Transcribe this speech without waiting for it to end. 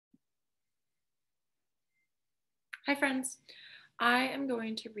Hi, friends. I am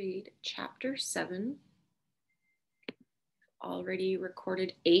going to read chapter 7. Already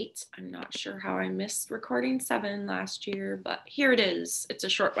recorded 8. I'm not sure how I missed recording 7 last year, but here it is. It's a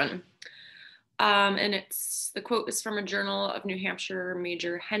short one. And the quote is from a journal of New Hampshire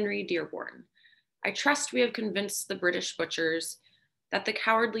Major Henry Dearborn. I trust we have convinced the British butchers that the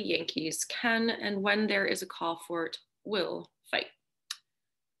cowardly Yankees can, and when there is a call for it, will fight.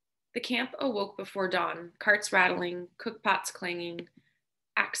 The camp awoke before dawn, carts rattling, cookpots clanging,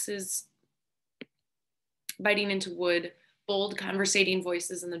 axes biting into wood, bold conversating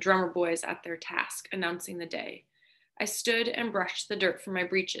voices, and the drummer boys at their task, announcing the day. I stood and brushed the dirt from my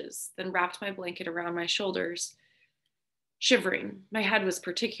breeches, then wrapped my blanket around my shoulders, shivering. My head was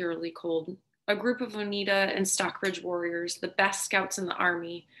particularly cold. A group of Oneida and Stockbridge warriors, the best scouts in the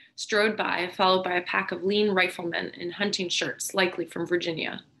army, strode by, followed by a pack of lean riflemen in hunting shirts, likely from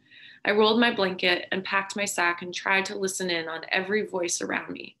Virginia. I rolled my blanket and packed my sack and tried to listen in on every voice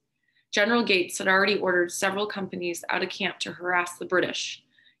around me. General Gates had already ordered several companies out of camp to harass the British.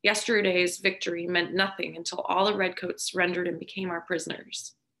 Yesterday's victory meant nothing until all the redcoats surrendered and became our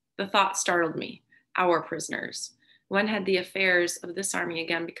prisoners. The thought startled me. Our prisoners. When had the affairs of this army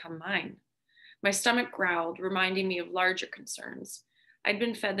again become mine? My stomach growled, reminding me of larger concerns. I'd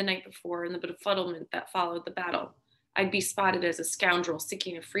been fed the night before in the befuddlement that followed the battle. I'd be spotted as a scoundrel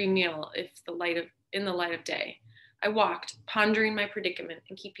seeking a free meal in the light of day. I walked, pondering my predicament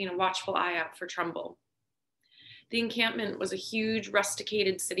and keeping a watchful eye out for Trumbull. The encampment was a huge,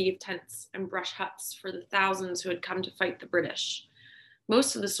 rusticated city of tents and brush huts for the thousands who had come to fight the British.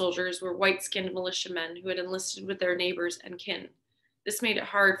 Most of the soldiers were white-skinned militiamen who had enlisted with their neighbors and kin. This made it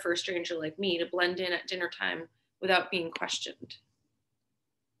hard for a stranger like me to blend in at dinner time without being questioned.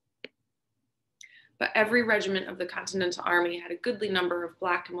 But every regiment of the Continental Army had a goodly number of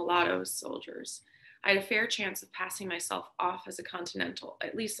black and mulatto soldiers. I had a fair chance of passing myself off as a Continental,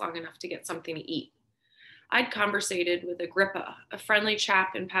 at least long enough to get something to eat. I'd conversated with Agrippa, a friendly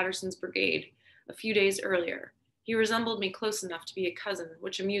chap in Patterson's brigade, a few days earlier. He resembled me close enough to be a cousin,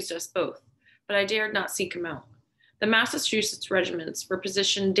 which amused us both, but I dared not seek him out. The Massachusetts regiments were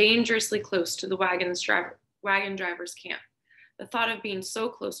positioned dangerously close to the wagon driver's camp. The thought of being so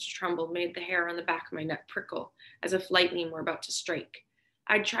close to Trumbull made the hair on the back of my neck prickle, as if lightning were about to strike.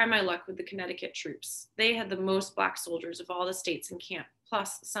 I'd try my luck with the Connecticut troops. They had the most black soldiers of all the states in camp,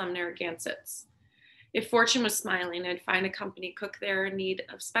 plus some Narragansetts. If fortune was smiling, I'd find a company cook there in need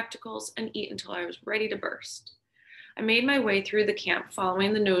of spectacles and eat until I was ready to burst. I made my way through the camp,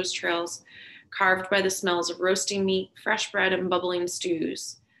 following the nose trails carved by the smells of roasting meat, fresh bread, and bubbling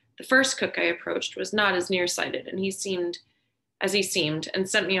stews. The first cook I approached was not as nearsighted, and he seemed, and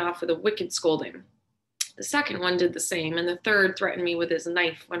sent me off with a wicked scolding. The second one did the same, and the third threatened me with his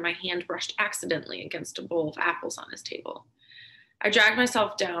knife when my hand brushed accidentally against a bowl of apples on his table. I dragged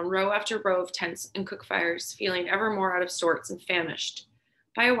myself down row after row of tents and cook fires, feeling ever more out of sorts and famished.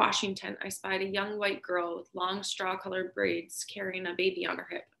 By a washing tent, I spied a young white girl with long straw-colored braids carrying a baby on her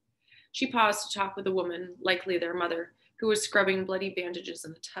hip. She paused to talk with a woman, likely their mother, who was scrubbing bloody bandages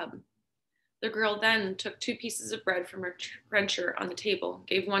in the tub. The girl then took 2 pieces of bread from her trencher on the table,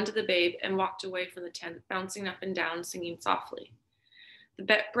 gave one to the babe, and walked away from the tent, bouncing up and down, singing softly.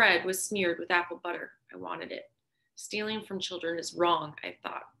 The bread was smeared with apple butter. I wanted it. Stealing from children is wrong, I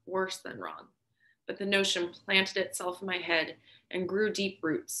thought, worse than wrong. But the notion planted itself in my head and grew deep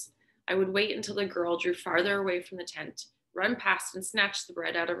roots. I would wait until the girl drew farther away from the tent, run past and snatch the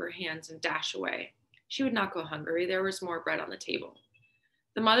bread out of her hands and dash away. She would not go hungry. There was more bread on the table.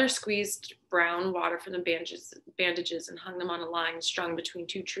 The mother squeezed brown water from the bandages and hung them on a line strung between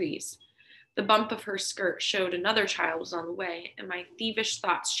 2 trees. The bump of her skirt showed another child was on the way, and my thievish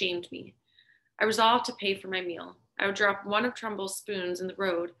thoughts shamed me. I resolved to pay for my meal. I would drop one of Trumbull's spoons in the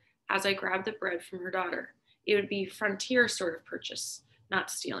road as I grabbed the bread from her daughter. It would be frontier sort of purchase,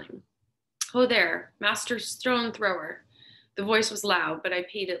 not stealing. "Ho there, Master Stone Thrower." The voice was loud, but I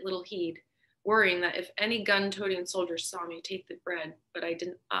paid it little heed, worrying that if any gun-toting soldiers saw me take the bread, but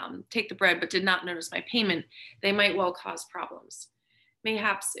did not notice my payment, they might well cause problems.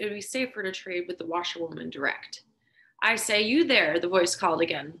 Mayhaps it would be safer to trade with the washerwoman direct. "I say, you there," the voice called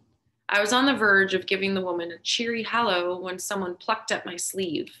again. I was on the verge of giving the woman a cheery hello when someone plucked at my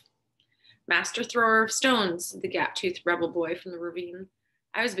sleeve. "Master Thrower of Stones," said the gap-toothed rebel boy from the ravine.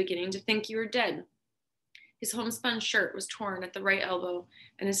 "I was beginning to think you were dead." His homespun shirt was torn at the right elbow,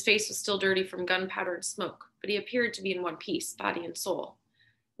 and his face was still dirty from gunpowder and smoke, but he appeared to be in one piece, body and soul.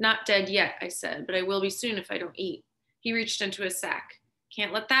 "Not dead yet," I said, "but I will be soon if I don't eat." He reached into his sack.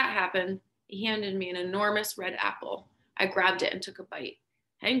 "Can't let that happen." He handed me an enormous red apple. I grabbed it and took a bite.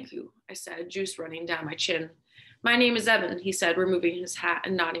 "Thank you," I said, juice running down my chin. My name is Eben, he said, removing his hat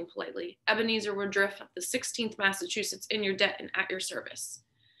and nodding politely. Ebenezer Woodruff of the 16th Massachusetts, in your debt and at your service.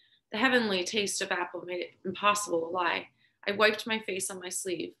 The heavenly taste of apple made it impossible to lie. I wiped my face on my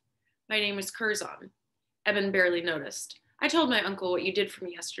sleeve. My name is Curzon. Eben barely noticed. I told my uncle what you did for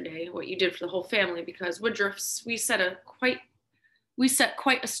me yesterday, what you did for the whole family, because Woodruffs, we set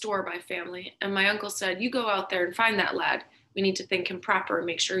quite a store by family, and my uncle said, you go out there and find that lad. We need to think him proper and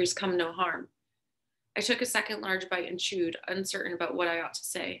make sure he's come no harm. I took a second large bite and chewed, uncertain about what I ought to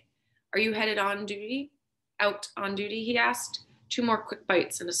say. Are you headed on duty? Out on duty, he asked. 2 more quick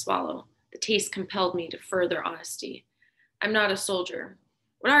bites and a swallow. The taste compelled me to further honesty. I'm not a soldier.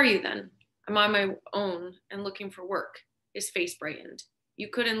 What are you then? I'm on my own and looking for work. His face brightened. You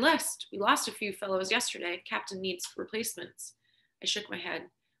could enlist. We lost a few fellows yesterday. Captain needs replacements. I shook my head.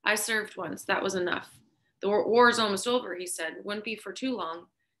 I served once. That was enough. The war's almost over, he said. Wouldn't be for too long.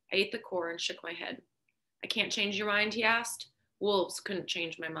 I ate the core and shook my head. I can't change your mind, he asked. Wolves couldn't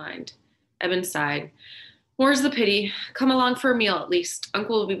change my mind. Eben sighed. More's the pity. Come along for a meal at least.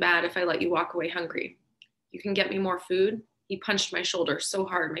 Uncle will be mad if I let you walk away hungry. You can get me more food? He punched my shoulder so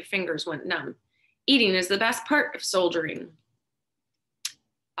hard my fingers went numb. Eating is the best part of soldiering.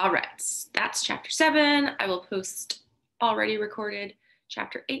 All right, that's chapter 7. I will post already recorded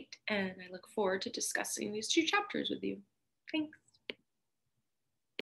chapter 8, and I look forward to discussing these 2 chapters with you. Thanks.